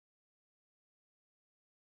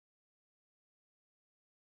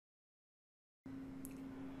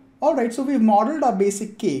All right, so we've modeled our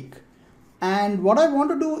basic cake. And what I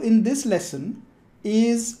want to do in this lesson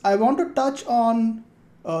is I want to touch on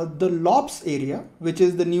the LOPS area, which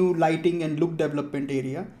is the new lighting and look development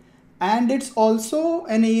area. And it's also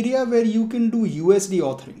an area where you can do USD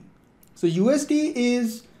authoring. So USD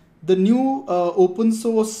is the new open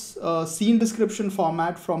source scene description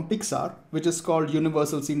format from Pixar, which is called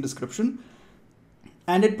Universal Scene Description.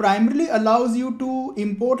 And it primarily allows you to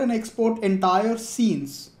import and export entire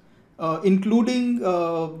scenes, including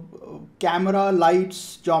camera,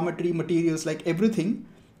 lights, geometry, materials, like everything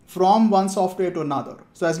from one software to another.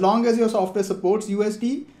 So as long as your software supports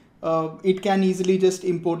USD, it can easily just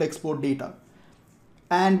import, export data.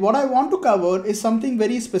 And what I want to cover is something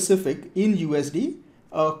very specific in USD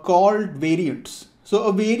called variants. So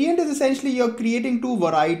a variant is essentially you're creating two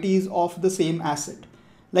varieties of the same asset.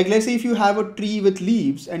 Like let's say if you have a tree with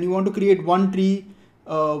leaves and you want to create one tree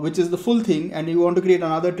which is the full thing, and you want to create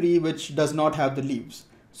another tree which does not have the leaves.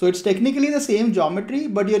 So it's technically the same geometry,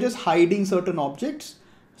 but you're just hiding certain objects.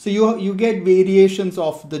 So you get variations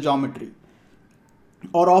of the geometry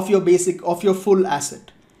or of your full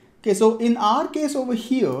asset. Okay, so in our case over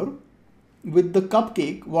here with the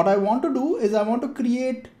cupcake, what I want to do is I want to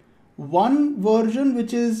create one version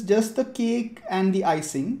which is just the cake and the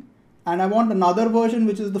icing, and I want another version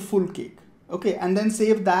which is the full cake. Okay, and then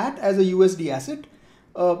save that as a USD asset.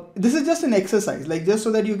 This is just an exercise, like just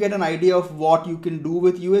so that you get an idea of what you can do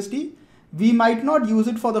with USD. We might not use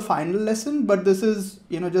it for the final lesson, but this is,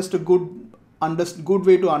 just a good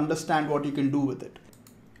way to understand what you can do with it.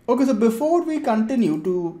 Okay, so before we continue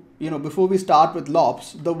to, before we start with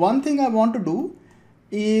LOPS, the one thing I want to do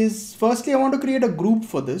is firstly, I want to create a group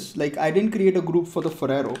for this. Like I didn't create a group for the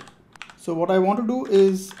Ferrero. So what I want to do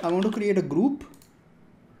is I want to create a group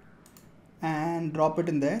and drop it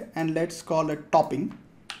in there, and let's call it topping.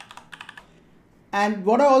 And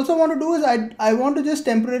what I also want to do is I want to just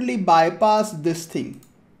temporarily bypass this thing.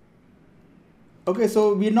 Okay,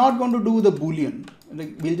 so we're not going to do the Boolean.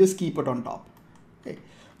 Like we'll just keep it on top.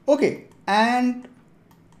 Okay, and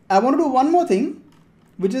I want to do one more thing,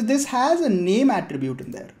 which is this has a name attribute in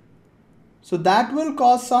there. So that will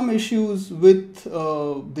cause some issues with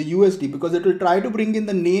the USD because it will try to bring in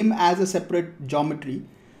the name as a separate geometry.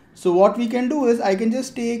 So what we can do is I can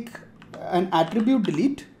just take an attribute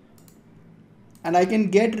delete and I can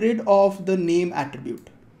get rid of the name attribute.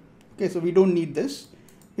 Okay, so we don't need this.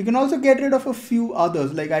 We can also get rid of a few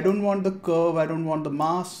others, like I don't want the curve, I don't want the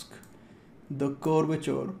mask, the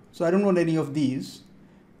curvature. So I don't want any of these.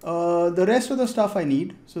 The rest of the stuff I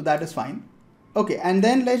need, so that is fine. Okay, and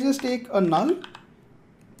then let's just take a null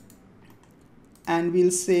and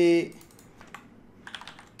we'll say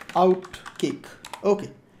out cake. Okay,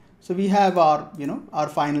 so we have our, our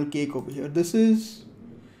final cake over here. This is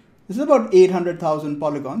about 800,000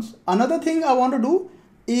 polygons. Another thing I want to do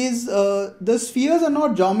is the spheres are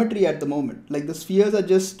not geometry at the moment. Like the spheres are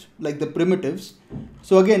just like the primitives.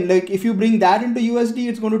 So again, like if you bring that into USD,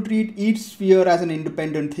 it's going to treat each sphere as an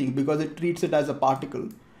independent thing because it treats it as a particle.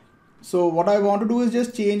 So what I want to do is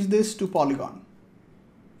just change this to polygon.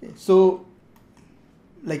 Okay, so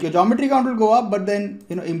like your geometry count will go up, but then,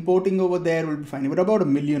 importing over there will be fine. We're about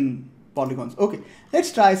 1 million polygons. Okay,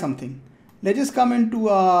 let's try something. Let's just come into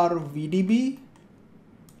our VDB,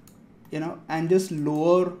 and just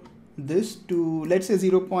lower this to, let's say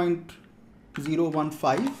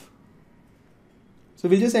 0.015. So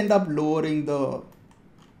we'll just end up lowering the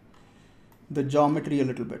geometry a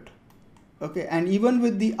little bit. Okay, and even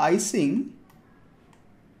with the icing,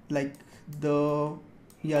 like the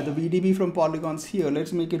VDB from polygons here,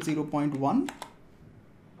 let's make it 0.1.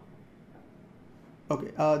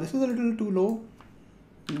 Okay, this is a little too low.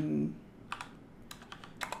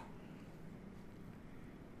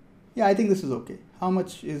 Yeah, I think this is okay. How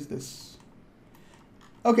much is this?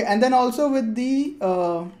 Okay, and then also with the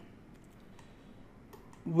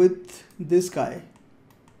with this guy.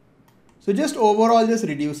 So just overall, just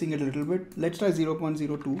reducing it a little bit. Let's try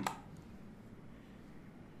 0.02.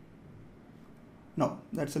 No,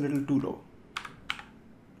 that's a little too low.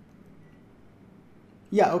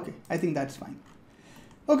 Yeah, okay, I think that's fine.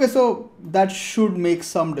 Okay, so that should make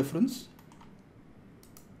some difference.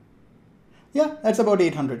 Yeah, that's about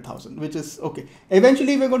 800,000, which is okay.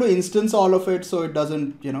 Eventually we're going to instance all of it, so it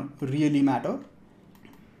doesn't, really matter.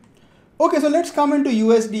 Okay, so let's come into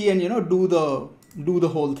USD and, do the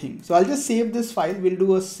whole thing. So I'll just save this file. We'll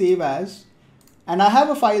do a save as, and I have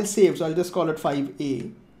a file saved, so I'll just call it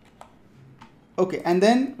 5A. Okay, and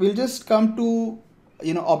then we'll just come to,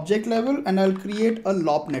 object level, and I'll create a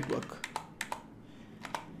LOP network.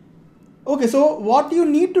 Okay, so what you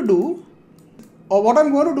need to do or what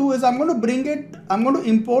I'm going to do is I'm going to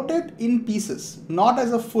import it in pieces, not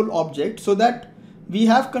as a full object, so that we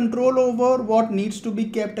have control over what needs to be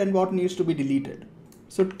kept and what needs to be deleted.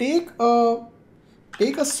 So take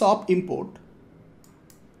a SOP import,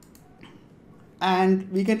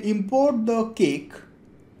 and we can import the cake.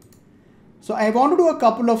 So I want to do a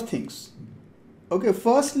couple of things. Okay,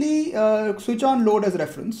 firstly, switch on load as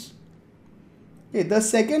reference. Okay, the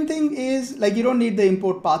second thing is, like, you don't need the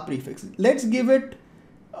import path prefix. Let's give it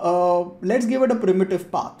a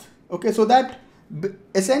primitive path. Okay, so that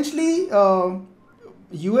essentially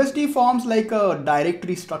USD forms like a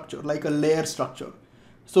directory structure, like a layer structure.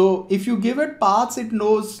 So if you give it paths, it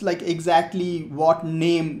knows like exactly what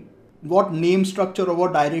name structure or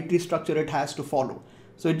what directory structure it has to follow.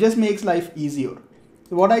 So it just makes life easier.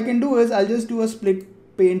 So what I can do is I'll just do a split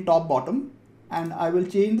pane top bottom, and I will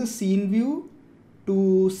change the scene view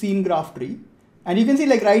to scene graph tree. And you can see,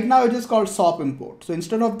 like, right now it is called SOP import. So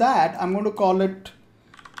instead of that, I'm going to call it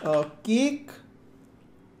cake.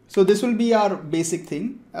 So this will be our basic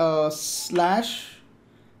thing, slash,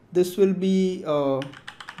 this will be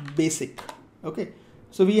basic. Okay,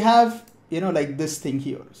 so we have, like this thing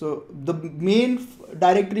here. So the main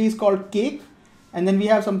directory is called cake, and then we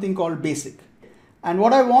have something called basic. And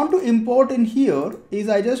what I want to import in here is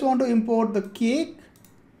I just want to import the cake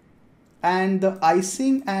and the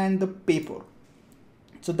icing and the paper.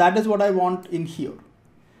 So that is what I want in here.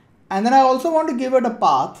 And then I also want to give it a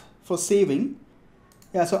path for saving.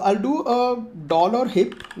 Yeah, so I'll do a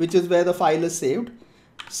 $hip, which is where the file is saved,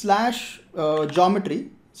 slash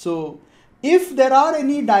geometry. So if there are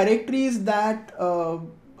any directories that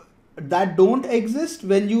don't exist,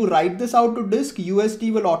 when you write this out to disk,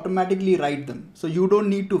 USD will automatically write them. So you don't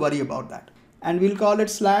need to worry about that. And we'll call it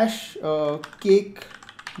slash cake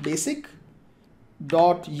basic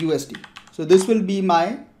dot USD. So this will be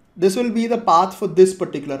the path for this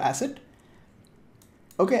particular asset.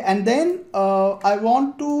 Okay, and then I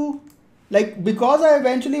want to, like, because I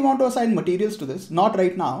eventually want to assign materials to this, not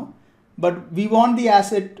right now, but we want the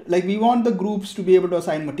asset, like we want the groups to be able to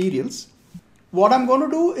assign materials. What I'm going to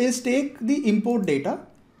do is take the import data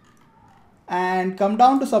and come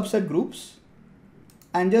down to subset groups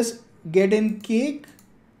and just get in cake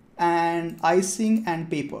and icing and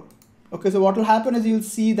paper. Okay, so what will happen is you'll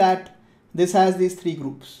see that this has these three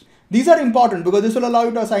groups. These are important because this will allow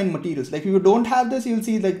you to assign materials. Like if you don't have this, you'll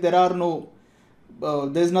see like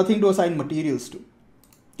there's nothing to assign materials to.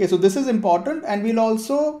 Okay, so this is important, and we'll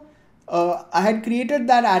also, I had created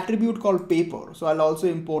that attribute called paper. So I'll also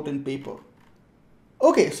import in paper.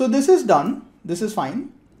 Okay, so this is done. This is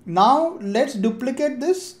fine. Now let's duplicate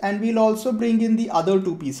this, and we'll also bring in the other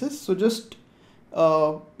two pieces. So just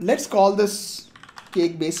let's call this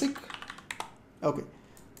cake basic. Okay,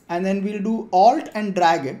 and then we'll do alt and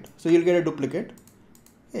drag it, so you'll get a duplicate.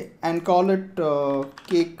 Okay, and call it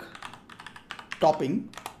cake topping.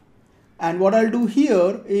 And what I'll do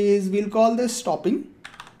here is we'll call this topping.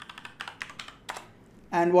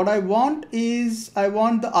 And what I want is, I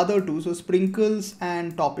want the other two, so sprinkles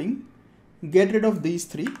and topping. Get rid of these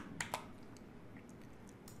three.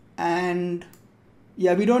 And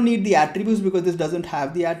yeah, we don't need the attributes because this doesn't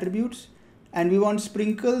have the attributes. And we want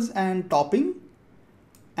sprinkles and topping,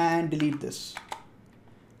 and delete this.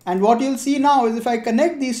 And what you'll see now is if I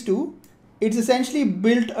connect these two, it's essentially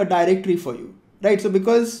built a directory for you, right? So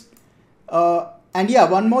because, and yeah,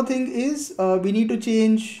 one more thing is we need to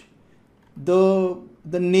change the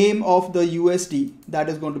name of the USD that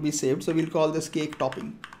is going to be saved. So we'll call this cake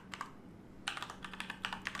topping.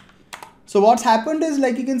 So what's happened is,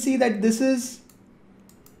 like, you can see that this is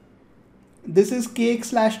cake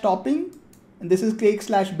slash topping, and this is cake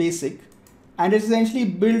slash basic, and it's essentially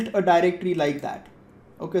built a directory like that.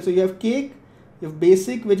 Okay, so you have cake, you have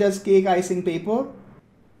basic, which has cake, icing, paper.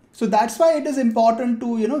 So that's why it is important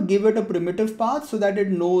to, give it a primitive path so that it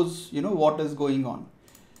knows, what is going on.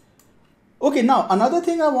 Okay, now another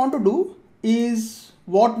thing I want to do is,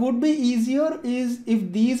 what would be easier is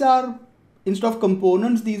if these are, instead of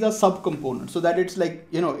components, these are subcomponents, so that it's like,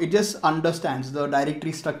 it just understands the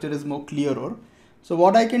directory structure is more clearer. So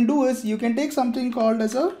what I can do is, you can take something called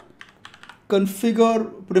as a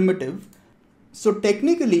configure primitive. So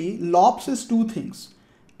technically LOPS is two things.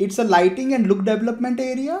 It's a lighting and look development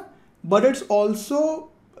area, but it's also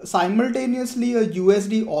simultaneously a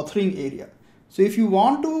USD authoring area. So if you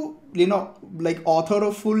want to, like author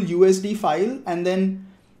a full USD file and then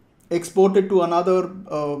export it to another,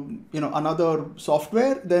 another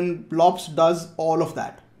software, then LOPS does all of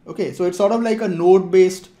that. Okay, so it's sort of like a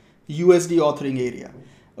node-based USD authoring area.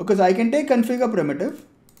 Okay, so I can take configure primitive,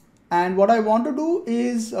 and what I want to do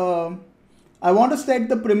is I want to set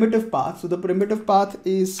the primitive path. So the primitive path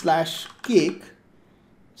is /cake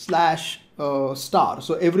 / star.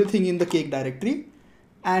 So everything in the cake directory,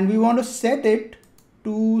 and we want to set it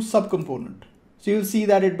to subcomponent. So you'll see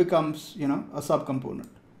that it becomes, a subcomponent.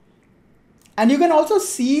 And you can also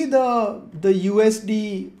see the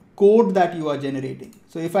USD code that you are generating.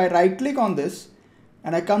 So if I right click on this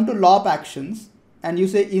and I come to LOP actions and you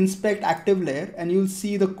say inspect active layer, and you'll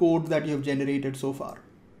see the code that you have generated so far.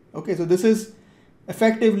 Okay, so this is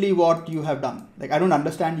effectively what you have done. Like, I don't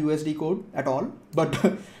understand USD code at all, but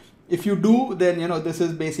if you do, then this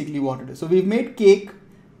is basically what it is. So we've made cake,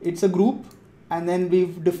 it's a group, and then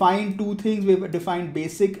we've defined two things. We've defined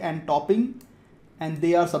basic and topping, and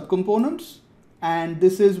they are subcomponents. And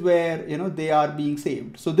this is where they are being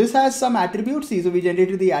saved. So this has some attributes. See, so we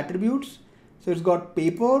generated the attributes. So it's got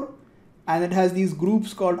paper, and it has these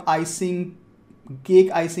groups called icing,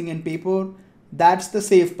 cake, icing, and paper. That's the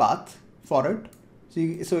save path for it.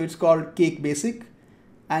 So it's called cake basic,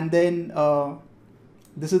 and then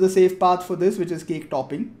this is the save path for this, which is cake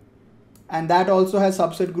topping, and that also has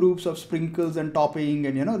subset groups of sprinkles and topping,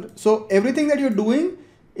 and so everything that you're doing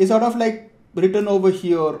is sort of like written over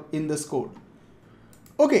here in this code.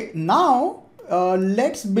 Okay, now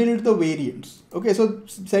let's build the variants. Okay, so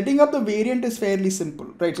setting up the variant is fairly simple,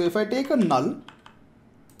 right? So if I take a null,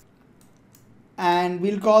 and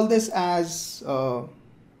we'll call this as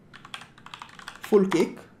full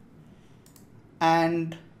cake,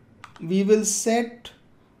 and we will set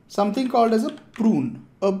something called as a prune.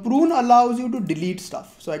 A prune allows you to delete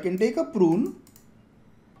stuff. So I can take a prune,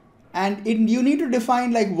 and you need to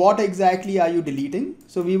define like what exactly are you deleting.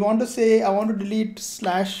 So we want to say I want to delete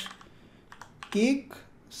 /cake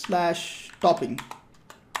 / topping.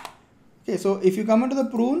 Okay, so if you come into the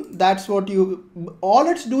prune, that's what all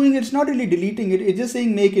it's doing, it's not really deleting it, it's just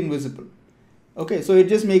saying make invisible. Okay, so it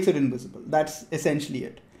just makes it invisible. That's essentially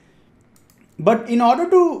it. But in order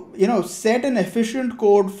to, set an efficient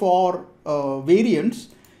code for variants,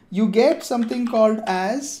 you get something called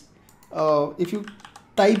as, if you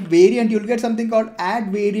type variant, you'll get something called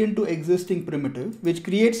add variant to existing primitive, which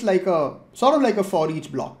creates like a sort of like a for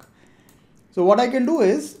each block. So what I can do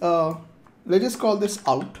is, let's just call this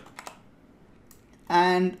out.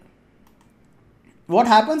 And what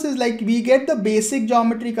happens is like we get the basic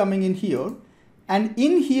geometry coming in here, and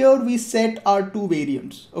in here we set our two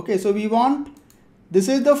variants. Okay, so we want, this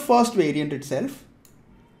is the first variant itself.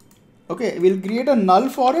 Okay, we'll create a null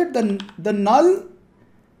for it. The null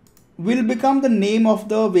will become the name of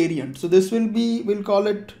the variant. So this will be, we'll call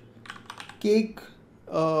it cake,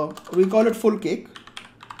 we call it full cake.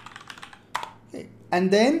 Okay.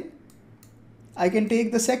 And then I can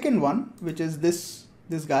take the second one, which is this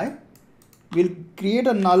guy. We'll create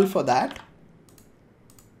a null for that,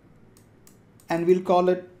 and we'll call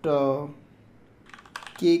it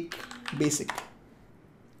cake basic,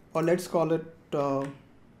 or let's call it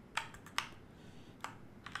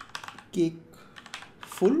cake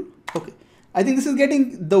full. Okay, I think this is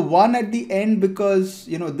getting the one at the end because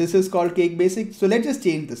this is called cake basic. So let's just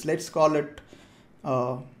change this. Let's call it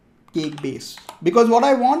cake base, because what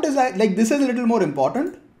I want is this is a little more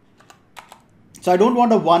important. So I don't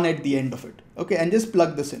want a 1 at the end of it. Okay, and just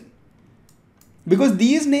plug this in, because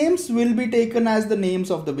these names will be taken as the names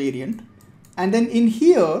of the variant. And then in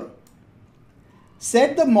here,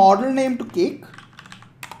 set the model name to cake,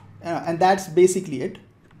 and that's basically it.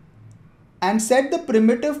 And set the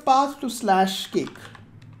primitive path to /cake,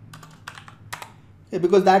 okay,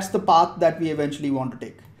 because that's the path that we eventually want to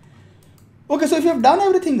take. Okay, so if you have done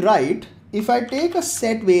everything right, if I take a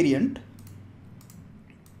set variant,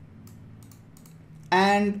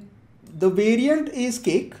 and the variant is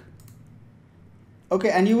cake, okay,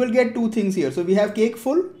 and you will get two things here. So we have cake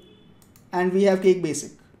full and we have cake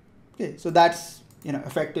basic. Okay, so that's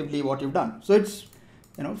effectively what you've done. So it's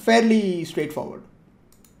fairly straightforward.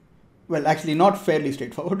 Well, actually not fairly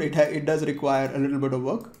straightforward. It does require a little bit of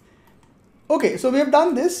work. Okay, so we have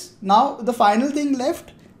done this. Now the final thing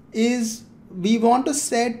left is we want to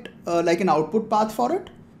set like an output path for it.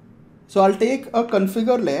 So I'll take a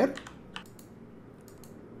configure layer,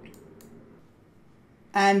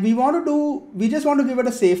 and we just want to give it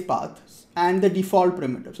a safe path and the default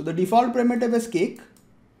primitive. So the default primitive is cake.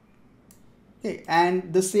 Okay,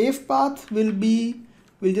 and the safe path will be,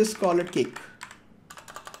 we'll just call it cake.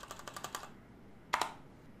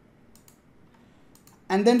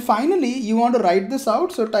 And then finally, you want to write this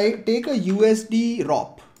out. So take a USD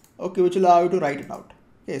ROP, okay, which will allow you to write it out.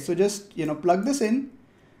 Okay, so just, plug this in,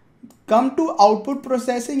 come to output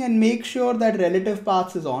processing and make sure that relative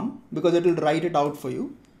paths is on, because it will write it out for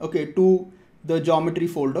you, okay, to the geometry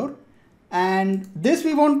folder. And this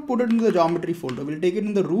we won't put it into the geometry folder. We'll take it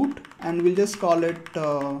in the root and we'll just call it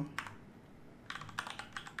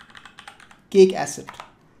cake asset.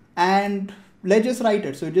 And let's just write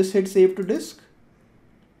it. So just hit save to disk.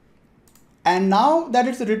 And now that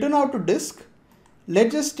it's written out to disk,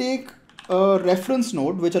 let's just take a reference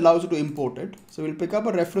node which allows you to import it. So we'll pick up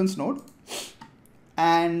a reference node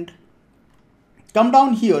and come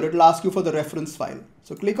down here. It'll ask you for the reference file.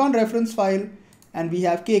 So click on reference file and we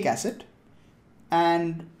have cake asset.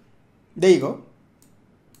 And there you go.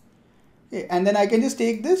 Okay, and then I can just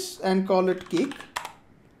take this and call it cake.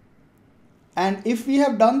 And if we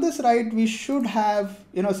have done this right, we should have,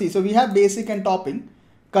 see, so we have basic and topping.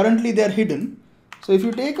 Currently they're hidden. So if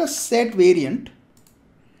you take a set variant,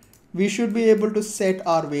 we should be able to set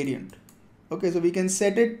our variant. Okay, so we can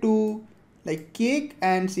set it to like cake,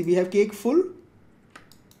 and see, we have cake full.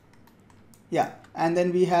 Yeah, and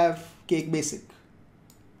then we have cake basic.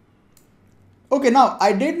 Okay, now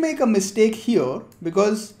I did make a mistake here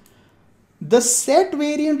because the set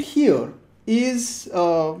variant here is,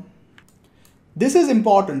 this is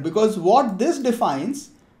important because what this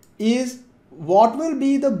defines is what will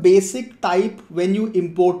be the basic type when you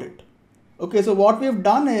import it. Okay, so what we have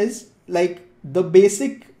done is like the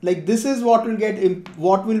basic, like this is what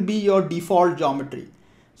will be your default geometry.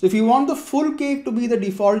 So if you want the full cake to be the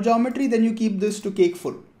default geometry, then you keep this to cake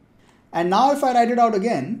full. And now if I write it out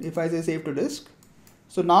again, if I say save to disk,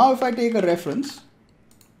 so now if I take a reference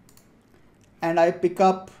and I pick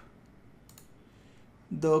up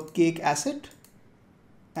the cake asset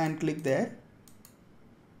and click there,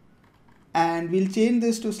 and we'll change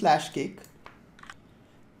this to /cake.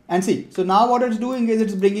 And see, so now what it's doing is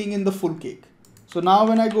it's bringing in the full cake. So now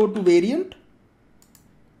when I go to variant,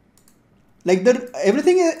 like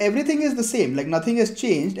everything is the same, like nothing has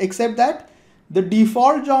changed except that the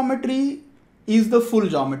default geometry is the full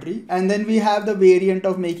geometry, and then we have the variant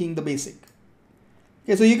of making the basic.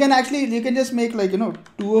 Okay, so you can just make like,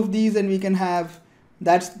 two of these, and we can have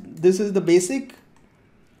this is the basic,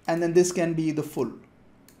 and then this can be the full.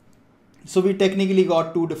 So we technically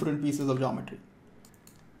got two different pieces of geometry.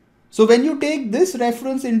 So when you take this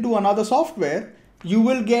reference into another software, you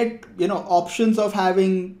will get, options of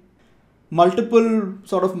having multiple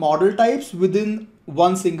sort of model types within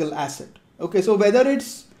one single asset. Okay, so whether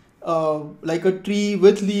it's like a tree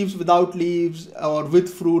with leaves, without leaves, or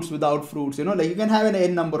with fruits, without fruits, like you can have an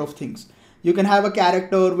n number of things. You can have a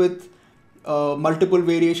character with multiple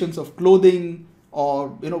variations of clothing, or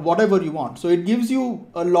whatever you want. So it gives you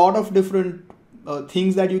a lot of different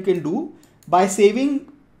things that you can do by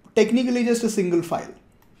saving technically just a single file.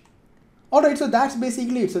 Alright, so that's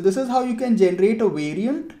basically it. So this is how you can generate a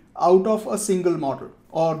variant out of a single model,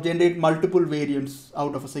 or generate multiple variants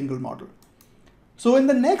out of a single model. So in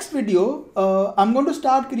the next video, I'm going to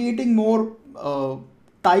start creating more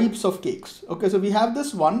types of cakes. Okay, so we have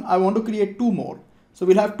this one, I want to create two more. So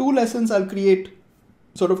we'll have 2 lessons, I'll create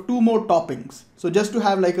sort of 2 more toppings. So just to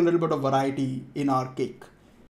have like a little bit of variety in our cake.